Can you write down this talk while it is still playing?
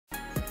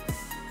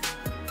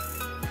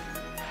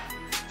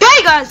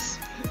Hey guys,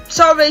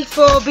 sorry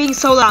for being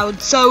so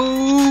loud.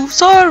 So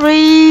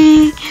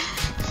sorry.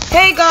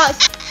 Hey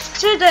guys,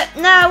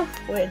 now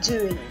we're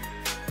doing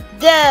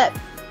the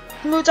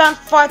Mutant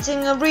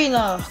fighting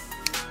arena.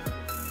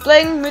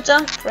 Playing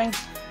Mutant Ring.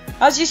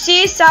 As you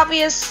see,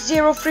 Savius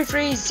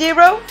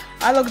 0330.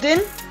 I logged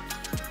in.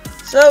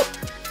 So,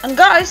 and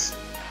guys,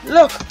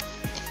 look.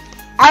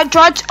 I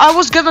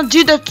was gonna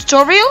do the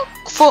tutorial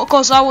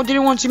because I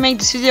didn't want to make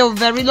this video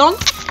very long,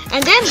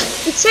 and then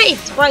it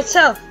saved by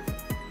itself.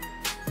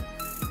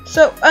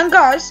 So, and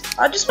guys,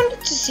 I just wanted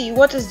to see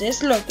what is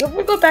this. Look, if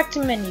we go back to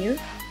menu,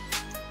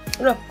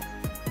 look,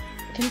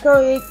 you can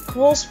create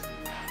cross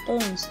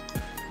bones.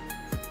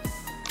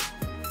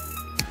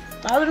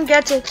 I don't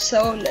get it,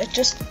 so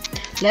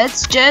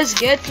let's just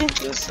get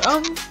into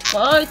some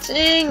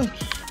fighting.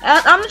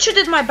 And I'm not sure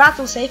that my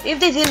battle save. If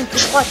they didn't,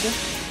 it's quite good.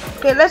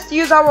 Okay, let's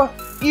use our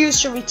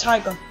usury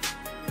tiger.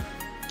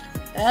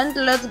 And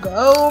let's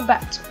go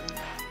back.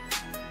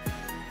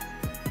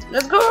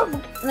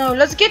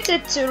 Let's get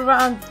it to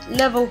around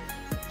level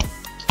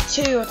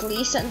 2 at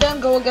least, and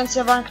then go against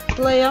a ranked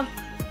player.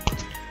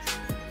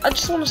 I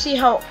just want to see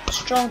how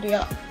strong they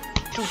are.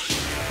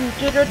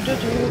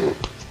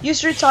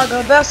 Usury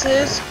tiger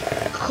versus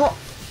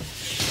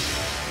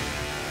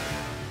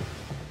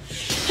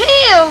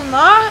hell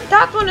nah,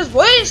 that one is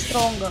way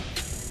stronger.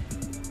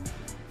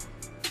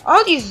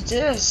 I'll use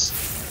this.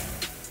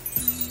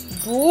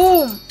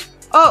 Boom.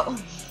 Oh,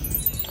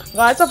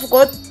 guys, I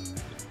forgot.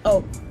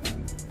 Oh,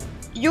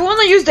 you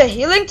wanna use the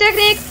healing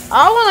technique?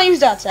 I wanna use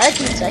the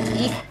attacking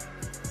technique.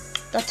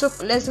 That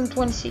took less than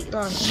 20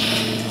 seconds.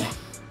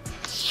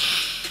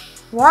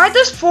 Why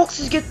does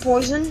foxes get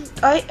poisoned?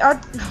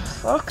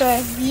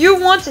 Okay, you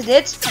wanted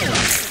it.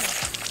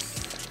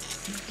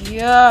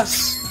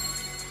 Yes.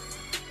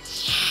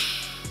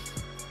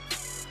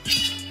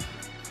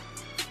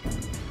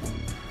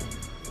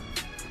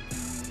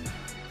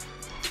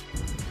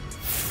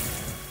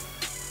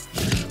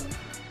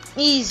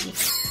 Easy.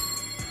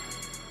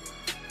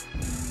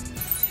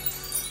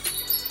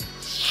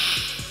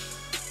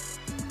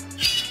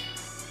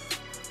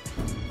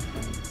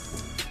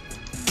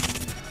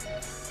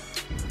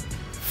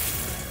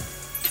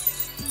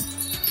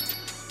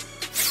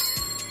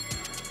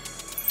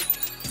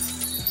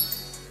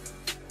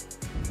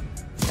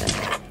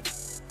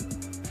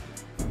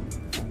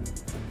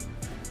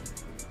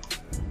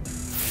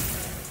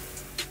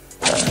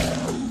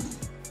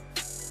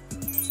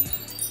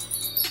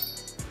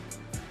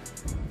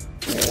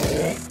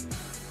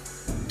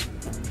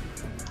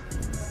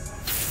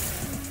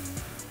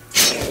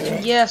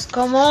 Yes,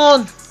 come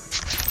on.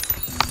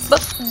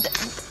 But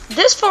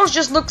this force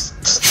just looks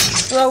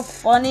so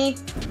funny.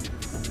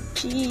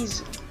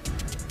 Jeez.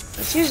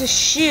 Let's use a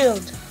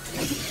shield.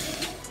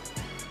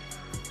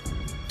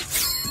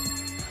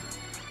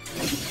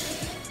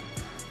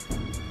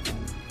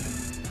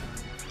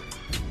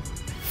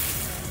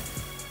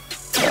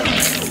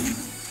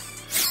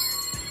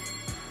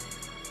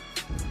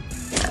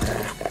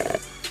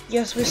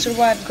 Yes, we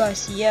survived,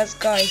 guys. Yes,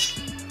 guys.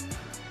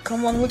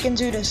 Come on, we can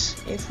do this.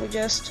 If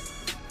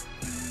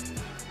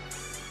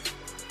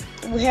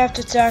we have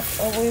to attack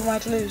or we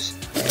might lose.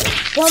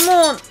 Come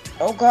on!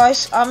 Oh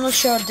guys, I'm not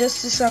sure.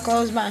 This is a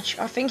close match.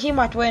 I think he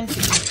might win.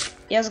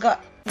 Yes,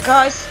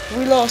 guys,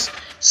 we lost.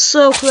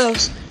 So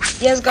close.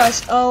 Yes,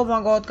 guys. Oh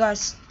my god,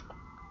 guys.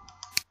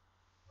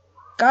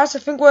 Guys, I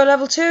think we're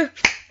level 2.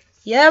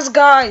 Yes,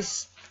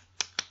 guys.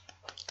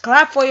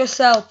 Clap for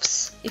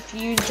yourselves if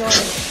you enjoyed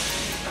it.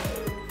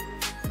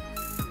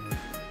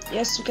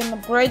 Yes, we can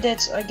upgrade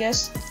it, I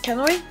guess.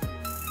 Can we?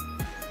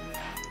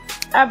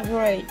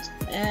 Upgrade.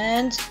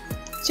 And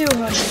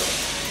 200.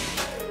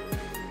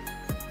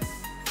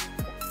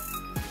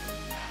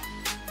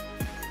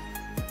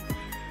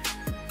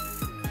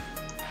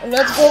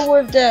 Let's go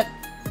with that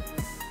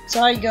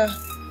tiger.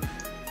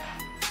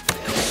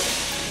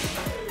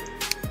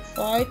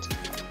 Fight.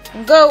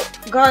 Go,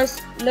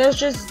 guys. Let's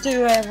just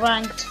do a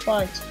ranked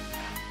fight.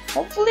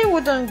 Hopefully we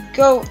don't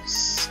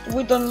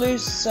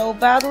lose so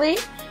badly.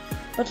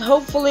 But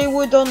hopefully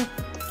we don't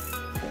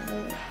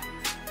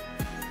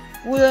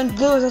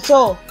lose at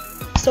all.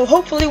 So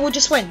hopefully we'll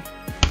just win.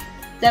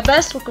 The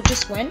best we could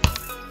just win.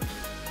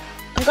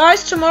 And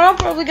guys, tomorrow I'm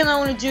probably gonna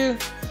only do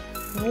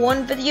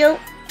one video.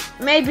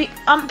 Maybe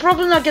I'm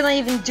probably not gonna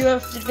even do a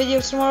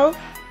video tomorrow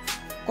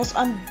because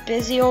I'm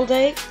busy all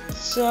day.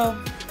 So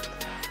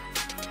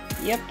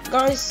yep,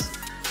 guys.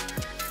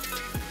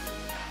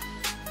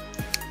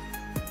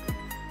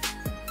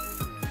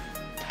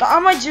 But I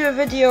might do a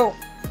video.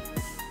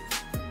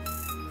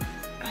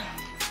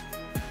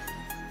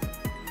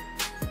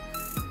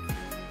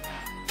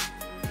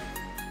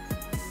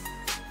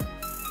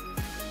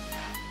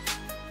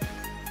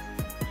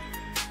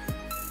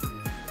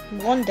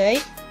 One day.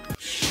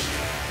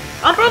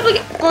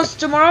 Because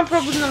tomorrow I'm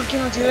probably not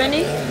gonna do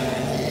any.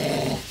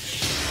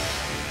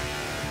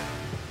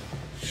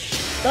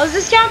 Does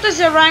this count as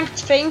a ranked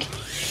thing?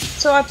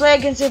 So I play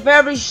against a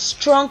very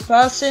strong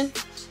person.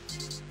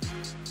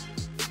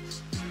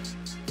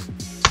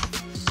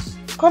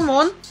 Come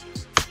on.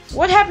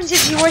 What happens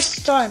if you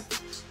waste time?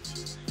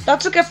 That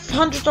took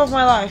 100 of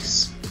my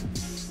lives.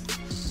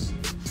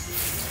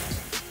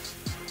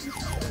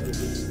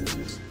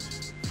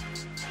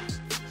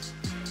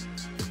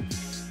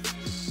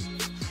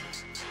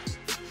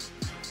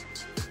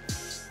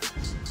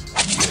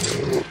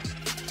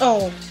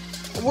 Oh,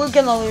 we're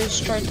gonna lose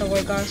straight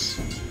away, guys.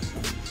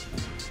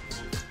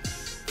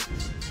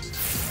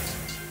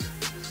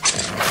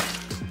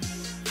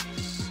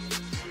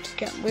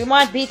 Okay, we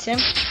might beat him.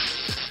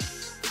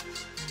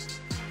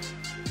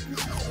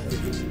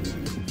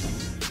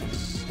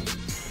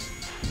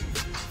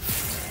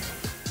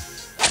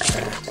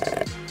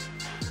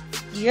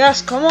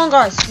 Yes, come on,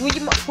 guys. We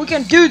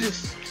can do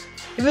this.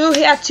 Even though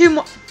he had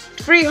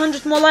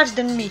 300 more lives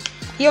than me,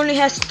 he only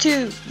has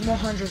 2 more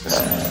hundreds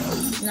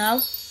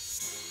now.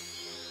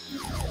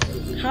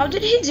 How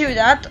did he do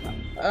that?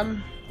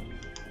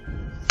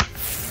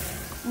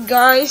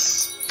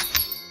 Guys.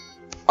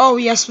 Oh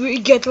yes, we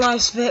get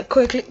lives very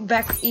quickly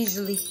back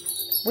easily.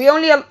 We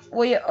are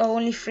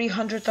only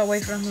 300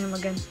 away from him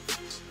again.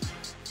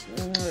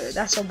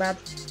 That's so bad.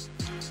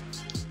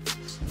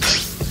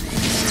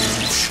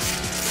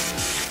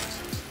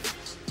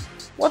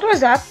 What was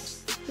that,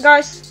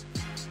 guys?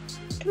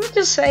 Can we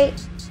just say,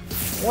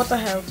 what the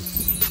hell?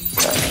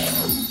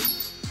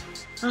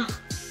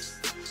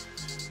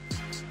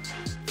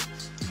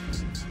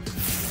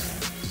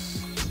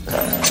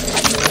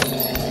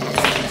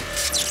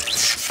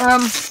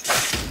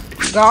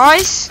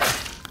 Guys,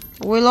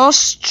 we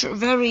lost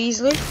very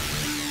easily.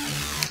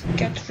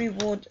 Get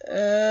reward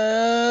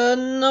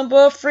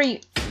number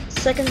 3.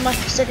 My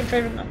second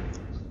favorite number.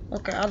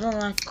 Okay, I don't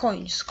like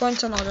coins.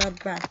 Coins are not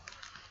that bad.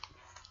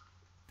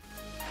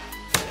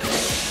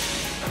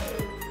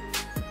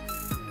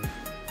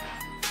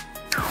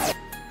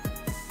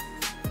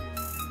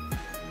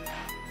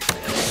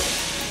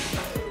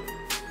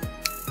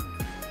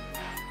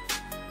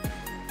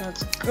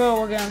 Let's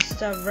go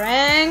against a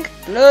ranked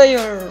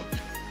player.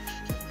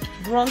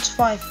 Bronze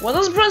 5. What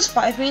does bronze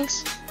 5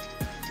 means?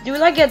 Do you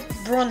like get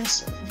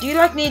bronze? Do you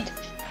like need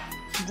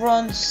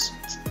bronze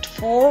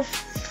 4,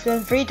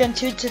 then 3, then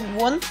 2, then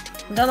 1,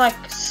 and then like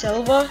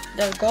silver,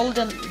 then gold,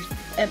 and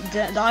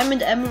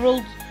diamond,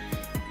 emerald,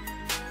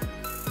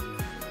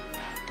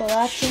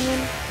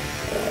 platinum.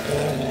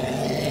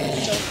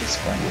 So this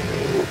one.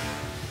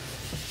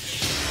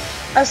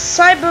 A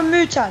cyber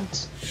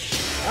mutant.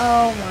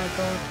 Oh my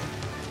god.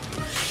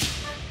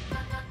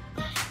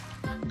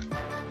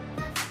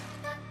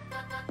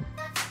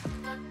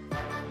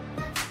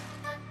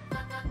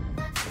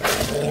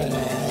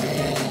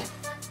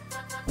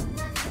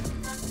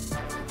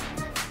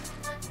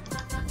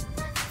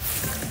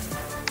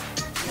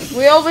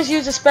 We always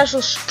use a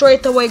special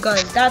straight away,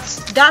 guys.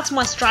 That's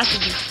my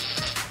strategy.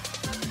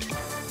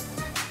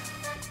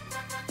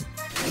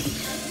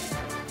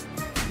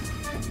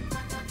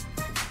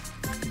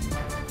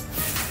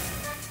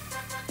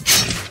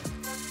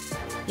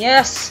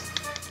 Yes.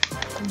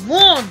 Come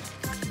on.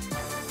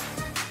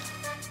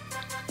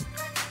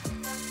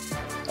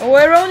 Oh,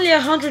 we're only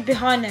 100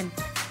 behind him.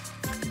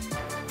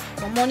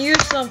 Come on,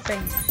 use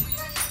something.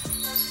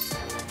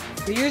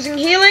 You're using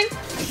healing?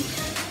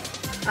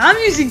 I'm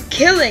using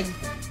killing.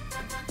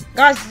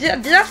 Guys,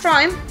 did that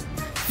rhyme?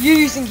 You're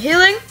using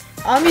healing,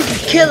 I'm using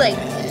killing.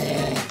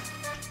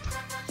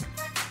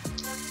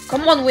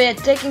 Come on, we're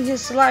taking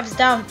his lives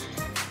down.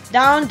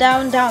 Down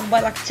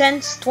by like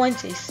 10s,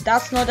 20s.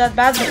 That's not that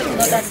bad, but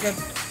not that good.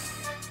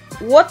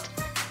 What?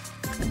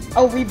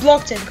 Oh, we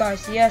blocked it,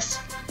 guys. Yes.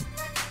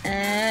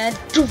 And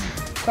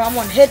come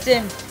on, hit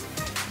him.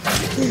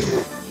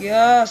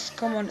 Yes,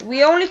 come on.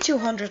 We're only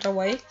 200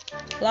 away.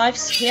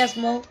 Lives, he has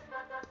more.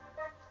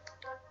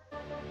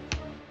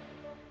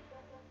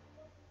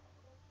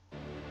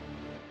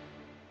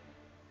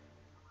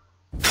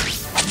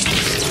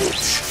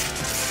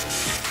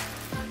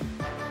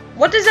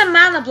 What is a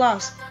mana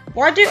blast?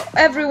 Why do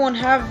everyone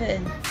have it?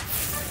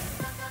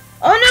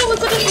 Oh no, we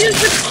couldn't use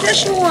the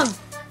special one.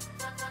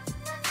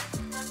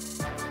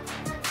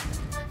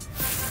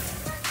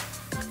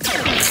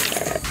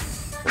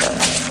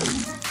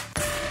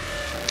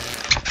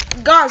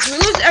 Guys, we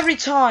lose every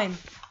time.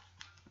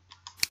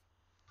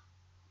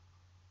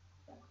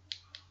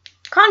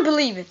 Can't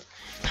believe it.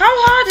 How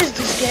hard is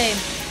this game?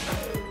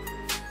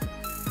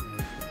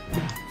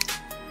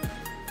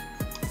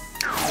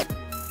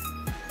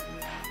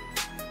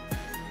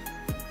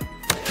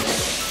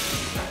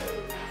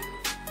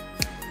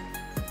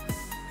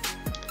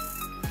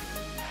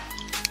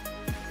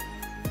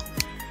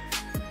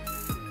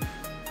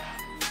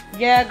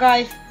 Yeah,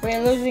 guys, we're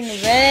losing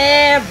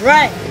very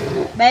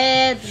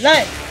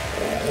badly.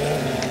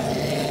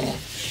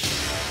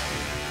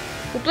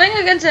 We're playing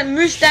against a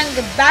Mustang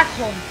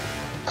backhorn.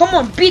 Come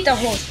on, beat a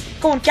horse.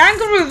 Come on,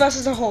 kangaroo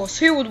versus a horse.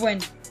 Who would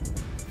win?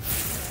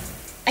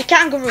 A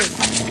kangaroo.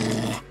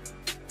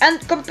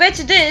 And compared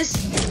to this,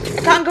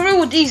 a kangaroo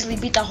would easily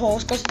beat a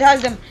horse because it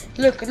has them.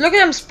 Look at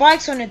them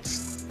spikes on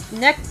its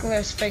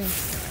necklace thing,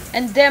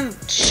 and them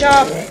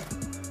sharp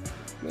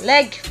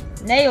leg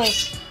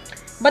nails.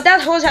 But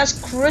that horse has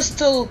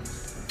crystal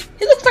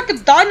He looks like a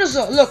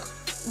dinosaur. Look,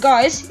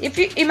 guys, if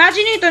you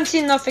imagine you don't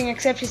see nothing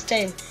except his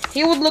tail,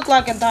 he would look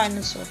like a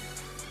dinosaur.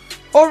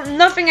 Or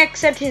nothing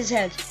except his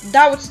head.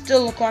 That would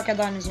still look like a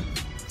dinosaur.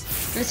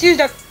 Let's use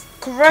the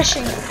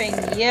crushing thing.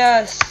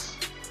 Yes.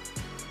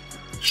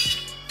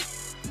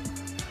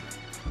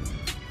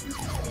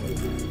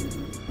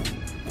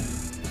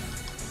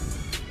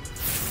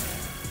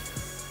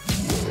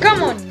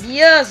 Come on,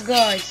 yes,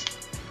 guys.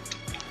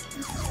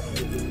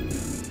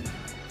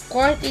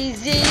 Quite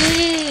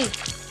easy.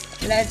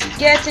 Let's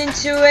get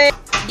into it.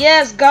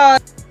 Yes, guys.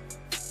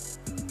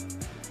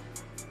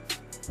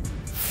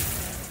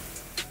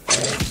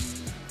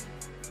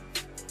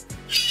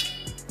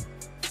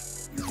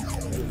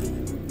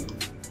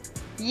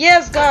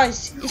 Yes,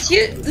 guys.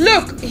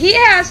 Look, he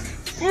has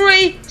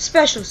 3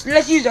 specials.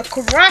 Let's use a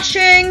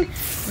crashing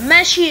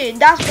machine.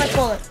 That's what I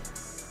call it.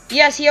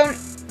 Yes,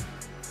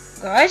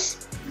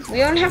 guys,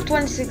 we only have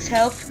 26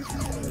 health.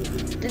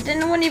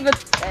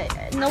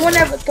 No one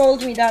ever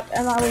told me that,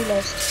 and I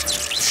lost.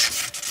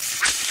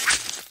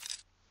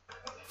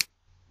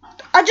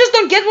 I just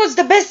don't get what's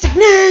the best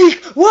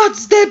technique.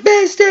 What's the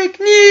best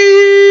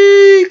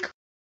technique?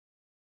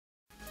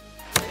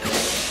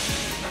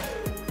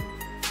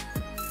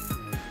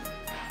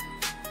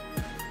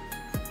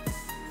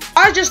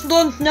 I just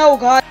don't know,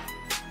 guys.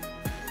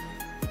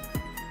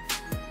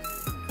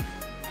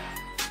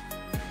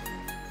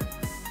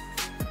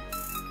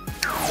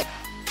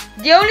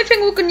 The only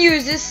thing we can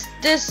use is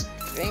this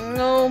thing.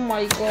 Oh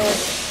my god.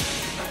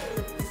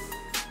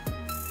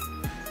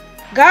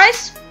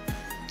 Guys,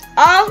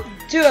 I'll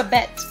do a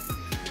bet.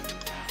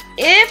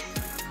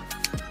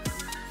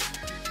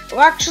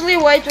 Actually,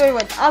 wait.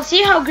 I'll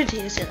see how good he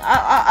is.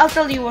 I'll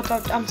tell you what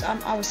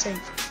I was saying.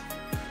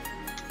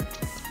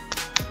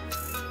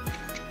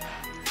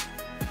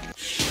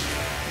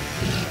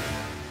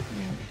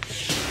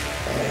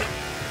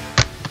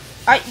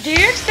 Do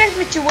you expect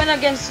me to win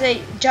against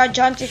a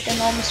gigantic,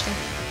 enormous thing?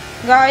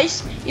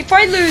 Guys, if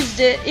I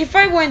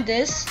win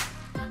this,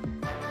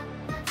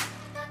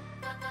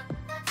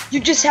 you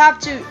just have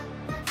to.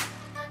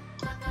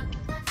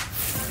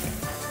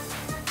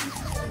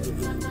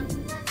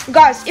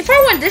 Guys, if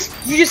I win this,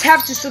 you just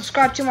have to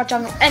subscribe to my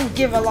channel and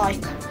give a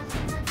like.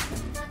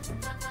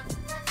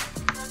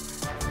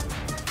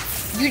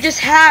 You just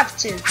have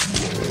to.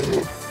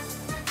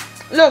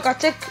 Look, I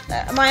took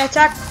my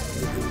attack.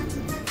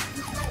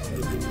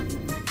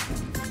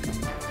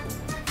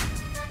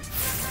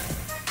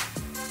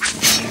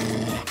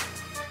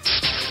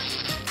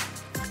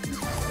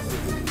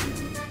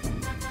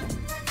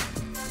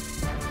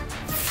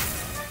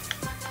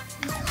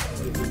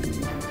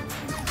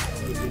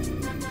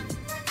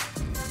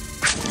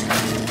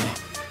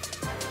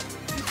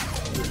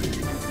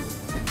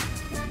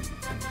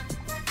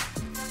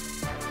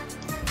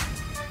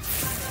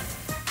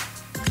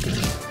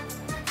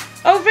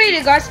 Oh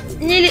really, guys,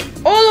 nearly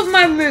all of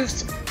my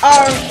moves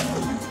are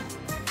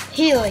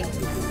healing.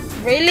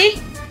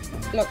 Really?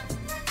 Look,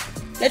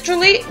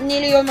 literally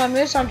nearly all my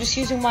moves, I'm just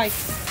using my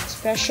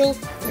special.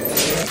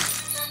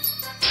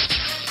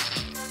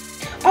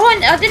 Oh,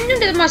 and I didn't know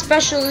that my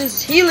special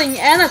is healing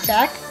and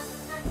attack.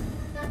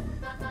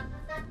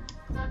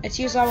 Let's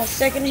use our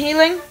second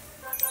healing.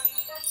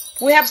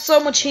 We have so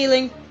much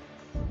healing.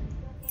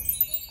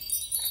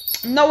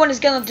 No one is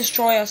gonna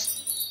destroy us.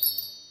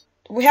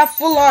 We have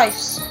full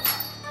lives.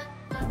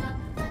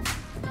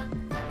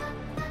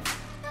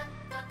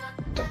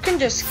 You can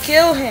just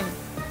kill him.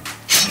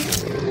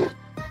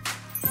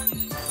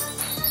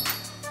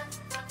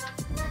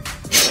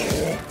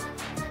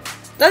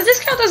 Does this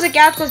count as a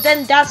cat? Because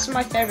then that's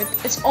my favorite.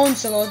 It's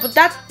Onslaught, but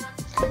that's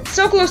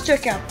so close to a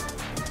cat.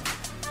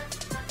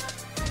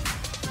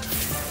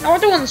 Now I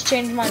don't want to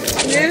change my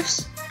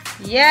moves.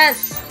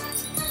 Yes.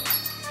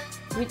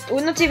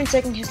 We're not even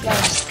taking his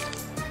lives.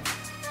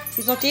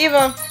 He's not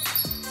evil.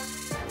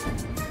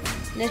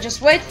 Let's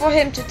just wait for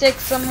him to take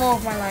some more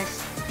of my life.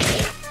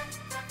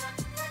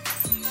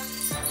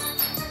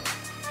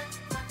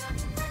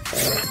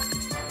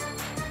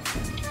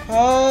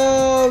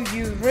 Oh,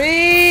 you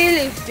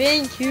really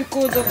think you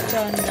could have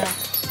done that?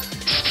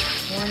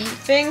 One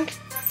thing.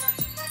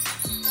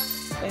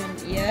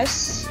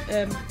 Yes.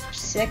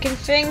 Second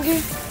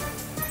thing.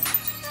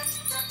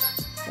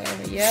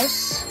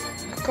 Yes.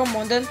 Come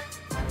on then.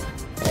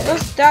 What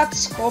does that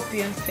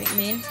scorpion thing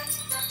mean?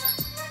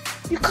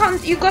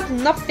 You got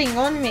nothing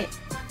on me.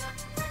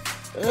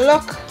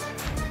 Look.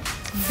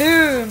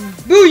 Boom.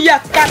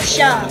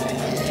 Booyakasha.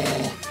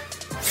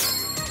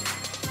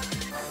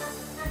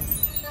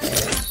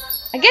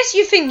 I guess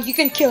you think you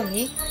can kill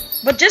me,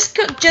 but just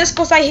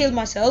cause I healed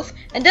myself,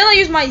 and then I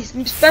use my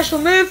special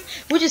move,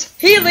 which is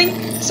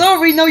healing.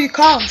 Sorry, no you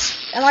can't.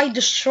 And I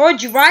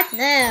destroyed you right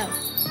now.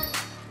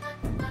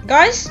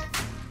 Guys,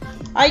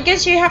 I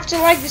guess you have to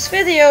like this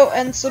video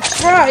and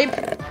subscribe.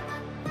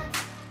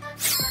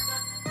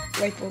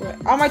 Wait,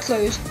 I might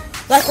lose.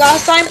 Like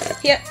last time,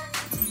 yeah.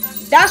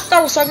 That's what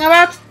I was talking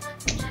about.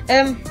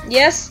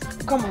 Yes,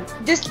 come on.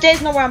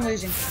 There's no way I'm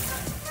losing.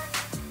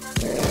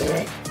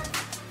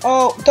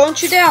 Oh,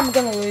 don't you dare, I'm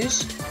gonna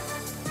lose.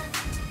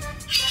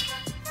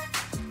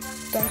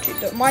 Don't you?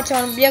 My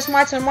turn. Yes,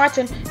 my turn. My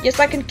turn. Yes,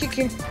 I can kick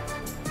him.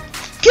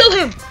 Kill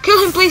him!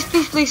 Kill him, please,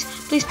 please, please,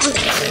 please, please.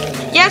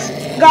 Yes,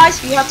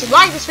 guys, you have to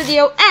like this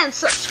video and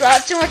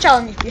subscribe to my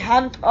channel if you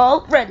haven't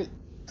already.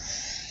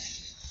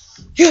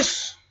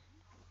 Yes!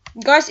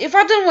 Guys, if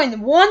I don't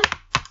win one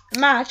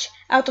match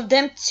out of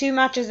them 2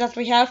 matches that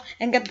we have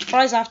and get the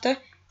prize after,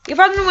 if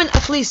I don't win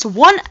at least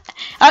one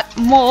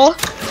more,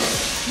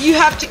 you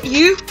have to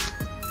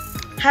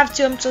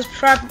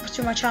subscribe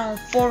to my channel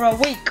for a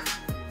week.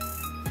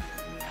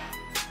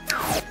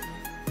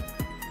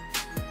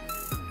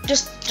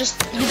 Just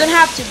you don't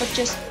have to, but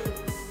just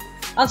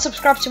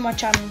unsubscribe to my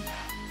channel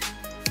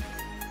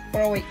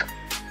for a week.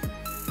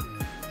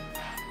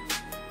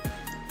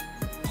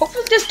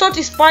 Hopefully this dot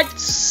is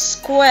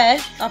square.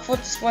 I thought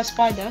this was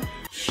spider.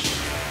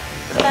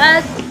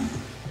 That's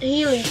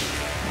healing.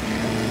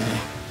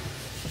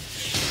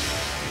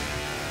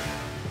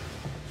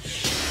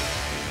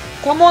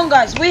 Come on,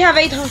 guys, we have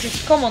 800.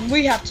 Come on,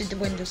 we have to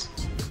win this.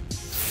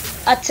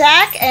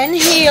 Attack and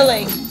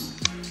healing.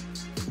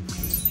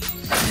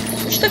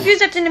 We should have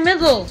used it in the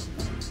middle.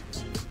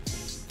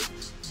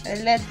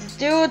 And let's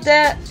do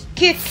the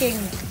kicking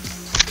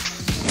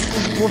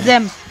with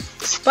them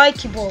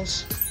spiky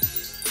balls.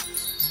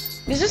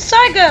 Is this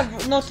tiger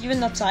not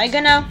even a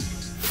tiger now?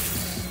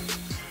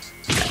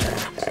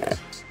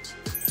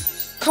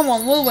 Come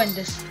on, we'll win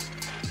this.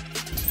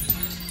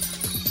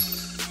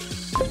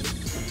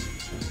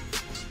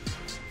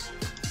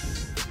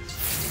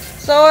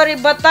 Sorry,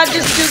 but I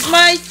just used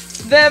my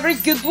very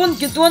good one.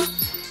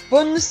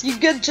 Bonus, you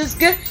just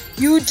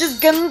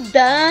gonna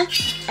die,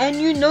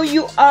 and you know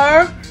you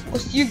are,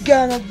 cause you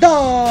gonna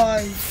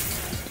die.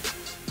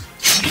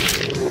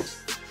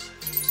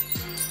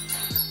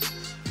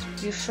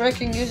 You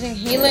freaking using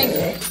healing,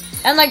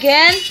 and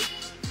again,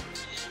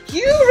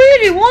 you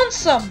really want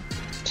some?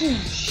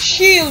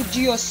 Shield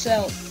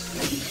yourself.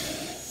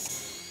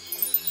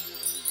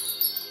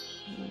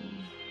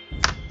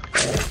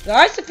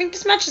 Guys, I think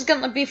this match is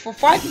gonna be for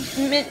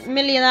 5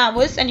 million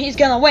hours, and he's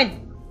gonna win.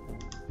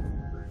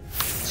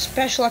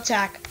 Special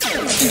attack.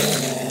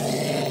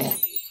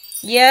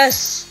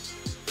 Yes.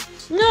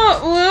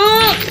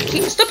 No.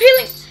 Stop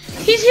healing.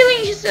 He's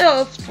healing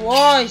himself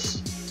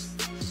twice.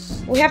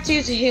 We have to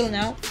use a heal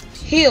now.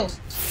 Heal.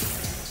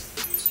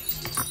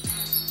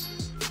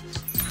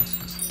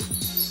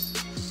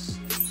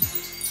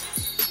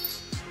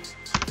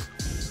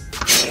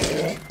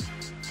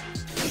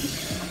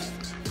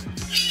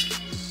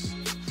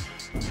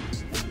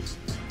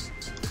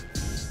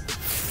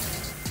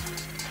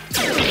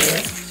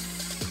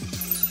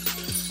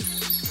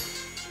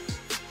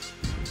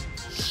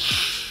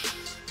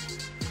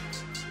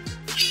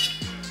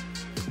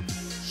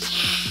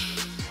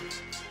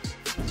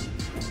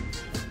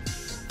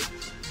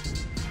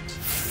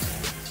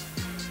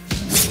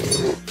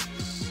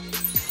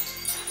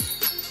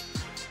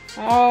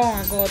 Oh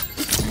my god.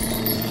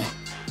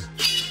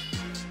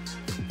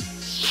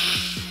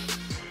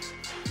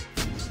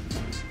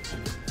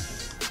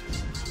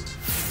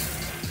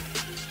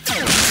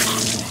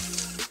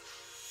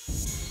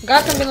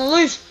 Guys, I'm gonna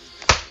lose.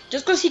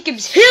 Just because he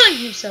keeps healing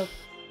himself.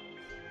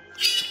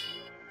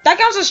 That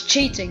counts as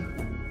cheating.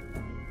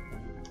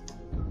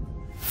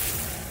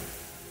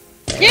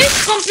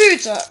 Yes,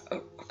 computer.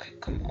 Okay,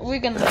 come on. We're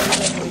gonna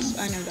lose anyways.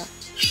 I know that.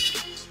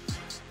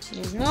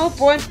 There's no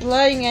point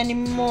playing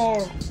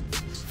anymore.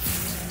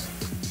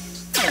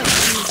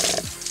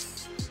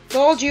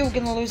 Told you we're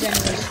gonna lose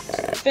anyways.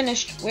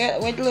 Finished.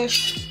 We'd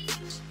lose.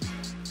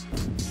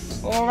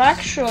 Or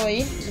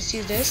actually, let's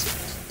use this.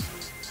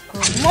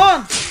 Come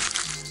on!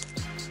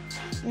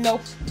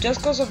 Nope. Just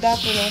because of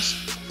that we lost.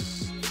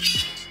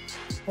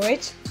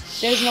 Wait.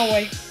 There's no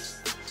way.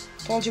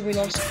 Told you we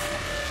lost.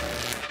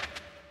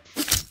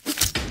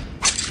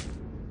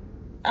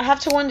 I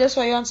have to win this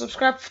or you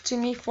unsubscribe to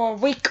me for a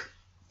week.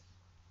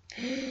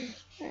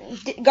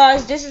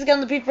 Guys, this is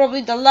gonna be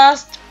probably the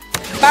last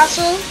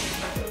battle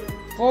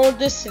for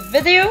this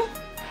video.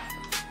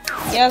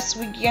 Yes,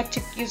 we get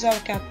to use our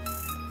cap.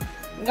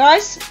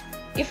 Guys,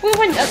 if we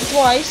win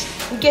twice,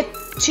 we get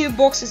 2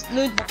 boxes,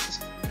 loot boxes.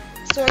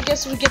 So I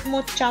guess we get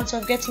more chance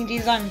of getting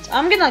these diamonds.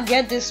 I'm gonna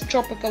get this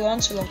tropical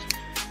onslaught.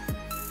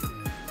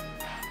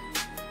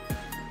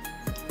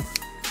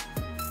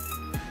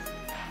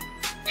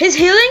 His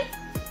healing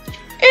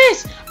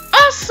is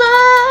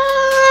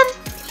awesome!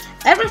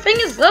 Everything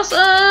is awesome!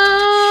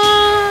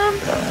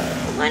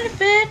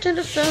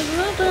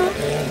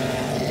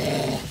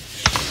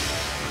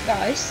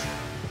 Guys,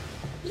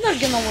 he's not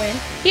gonna win.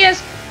 He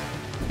has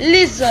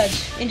lizard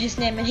in his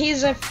name and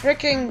he's a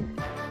freaking...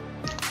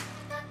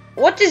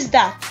 What is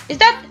that? Is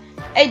that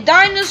a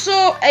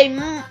dinosaur, a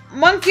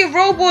monkey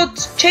robot,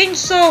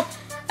 chainsaw,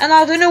 and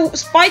I don't know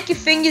spiky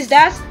thing is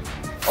that?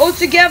 All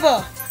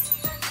together.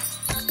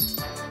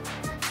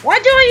 Why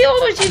do I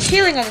always use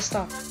healing at the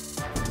start?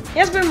 He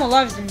has way more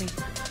lives than me.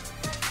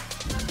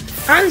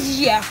 And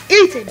yeah,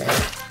 eat him.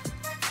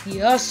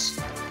 Yes.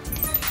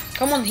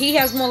 Come on, he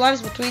has more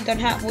lives, but we don't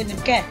have. We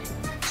don't care.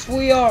 So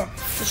we are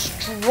the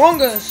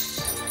strongest.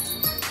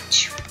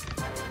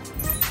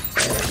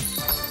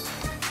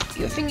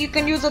 You think you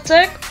can use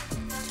attack?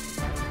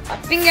 I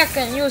think I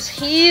can use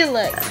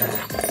healing.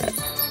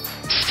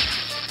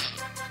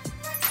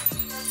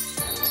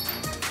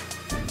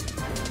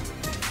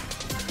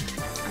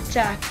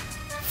 Attack.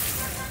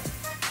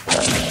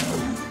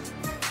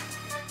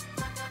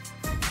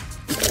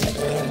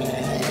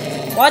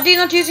 Why are you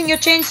not using your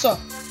chainsaw?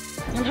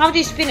 And how do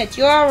you spin it?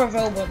 You are a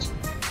robot.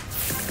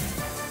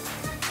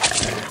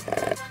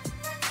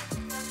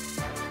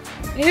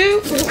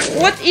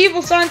 What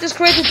evil scientist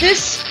created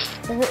this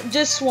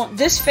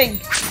thing?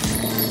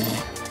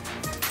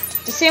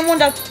 The same one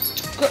that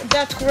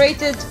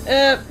created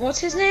what's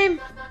his name?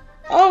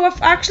 Oh,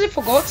 I've actually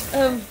forgot.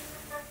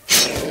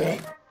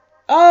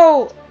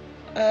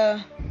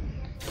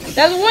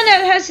 That one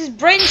that has his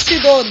brain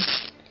suit on.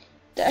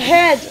 The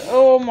head.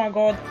 Oh my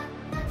god.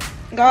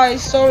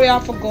 Guys, sorry, I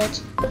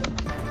forgot.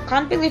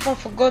 Can't believe I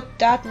forgot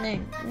that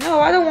name. No,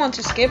 I don't want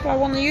to skip. I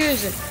want to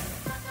use it.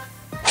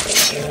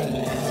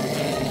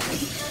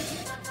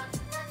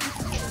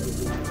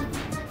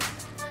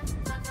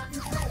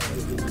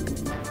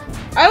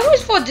 I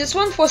always thought this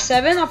one for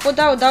 7. I thought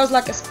that was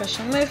like a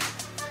special move.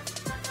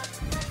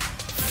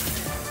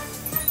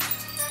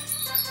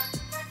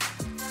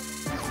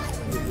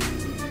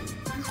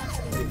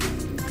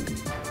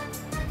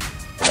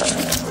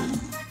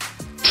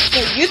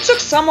 Okay, you took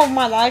some of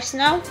my lives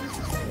now.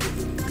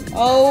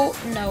 Oh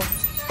no.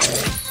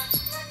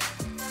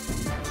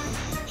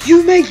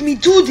 You make me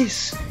do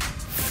this.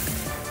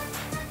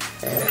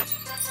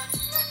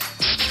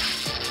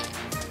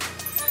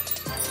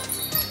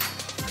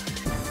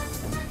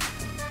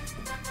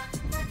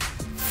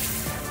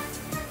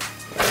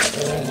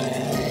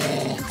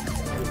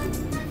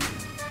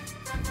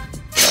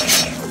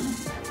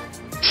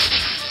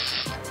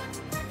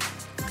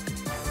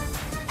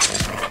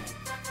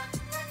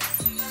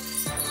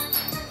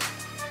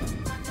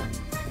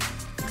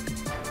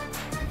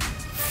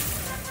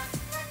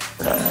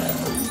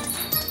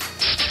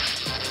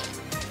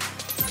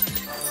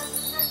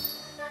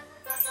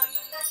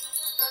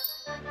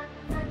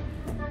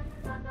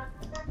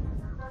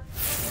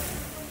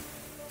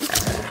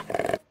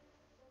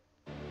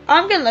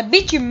 I'm gonna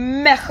beat you,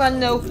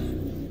 Mechano.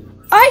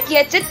 I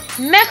get it.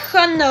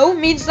 Mechano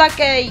means like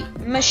a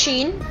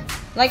machine,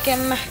 like a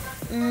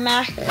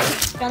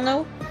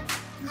mechano.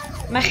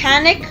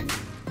 Mechanic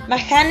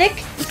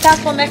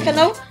stands for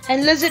mechano,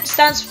 and lizard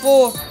stands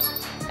for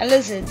a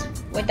lizard.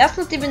 Wait, that's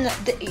not even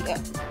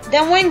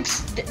the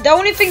wings. The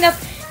only thing that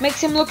makes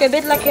him look a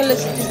bit like a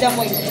lizard is them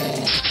wings.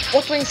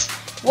 What wings?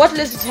 What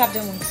lizards have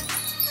them wings?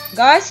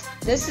 Guys,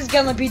 this is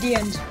gonna be the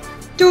end.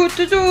 You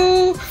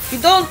don't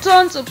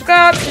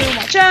unsubscribe to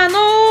my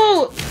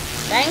channel.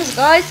 Thanks,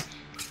 guys.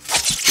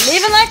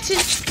 Leave a like to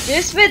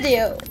this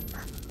video,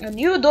 and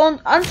you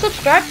don't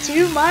unsubscribe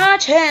to my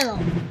channel.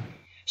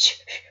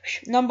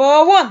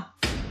 Number 1.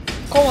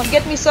 Come on,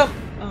 get me some.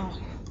 Oh.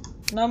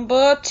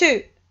 Number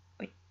 2.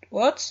 Wait,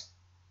 what?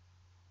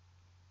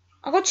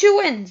 I got 2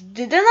 wins,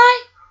 didn't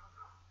I?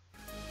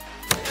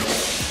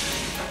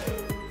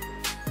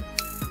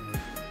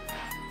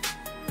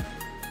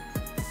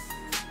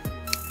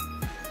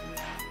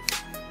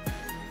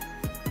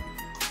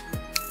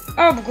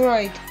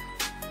 Upgrade.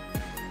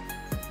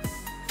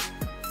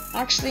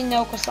 Actually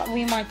no, cause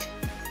we might.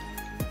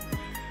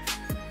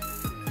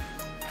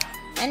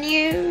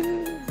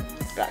 Menu.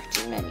 Back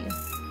to menu.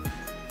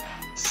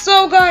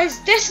 So guys,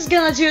 this is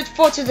gonna do it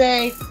for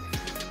today.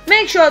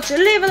 Make sure to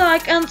leave a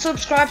like and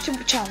subscribe to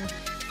my channel.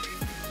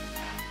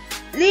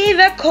 Leave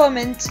a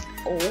comment.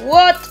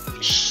 What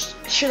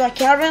should I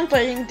carry on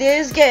playing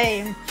this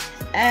game?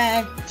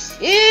 And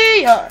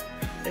see ya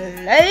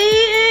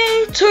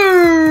later.